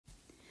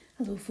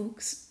Hello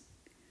folks.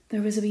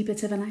 There was a wee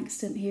bit of an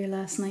accident here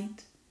last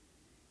night.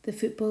 The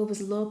football was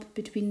lobbed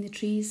between the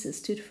trees that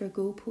stood for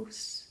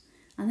goalposts,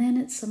 and then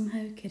it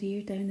somehow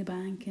careered down the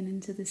bank and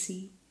into the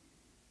sea.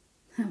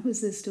 That was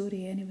the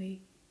story anyway.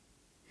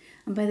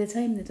 And by the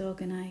time the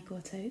dog and I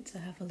got out to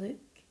have a look,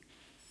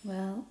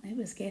 well, it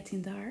was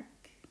getting dark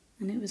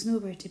and it was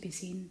nowhere to be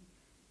seen.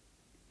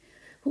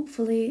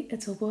 Hopefully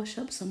it'll wash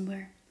up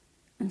somewhere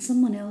and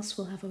someone else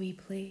will have a wee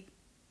play.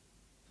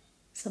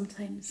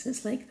 Sometimes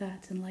it's like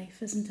that in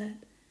life, isn't it?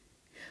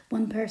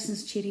 One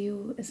person's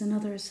cheerio is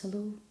another's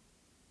hello.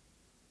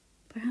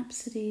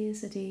 Perhaps today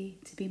is a day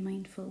to be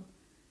mindful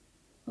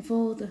of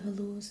all the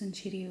hellos and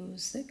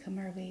cheerios that come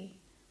our way,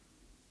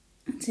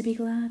 and to be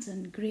glad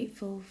and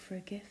grateful for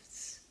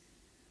gifts,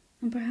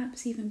 and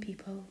perhaps even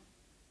people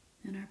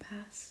in our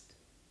past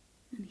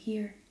and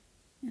here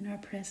in our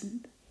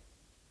present.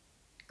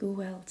 Go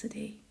well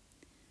today.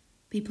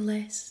 Be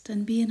blessed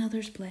and be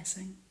another's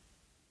blessing.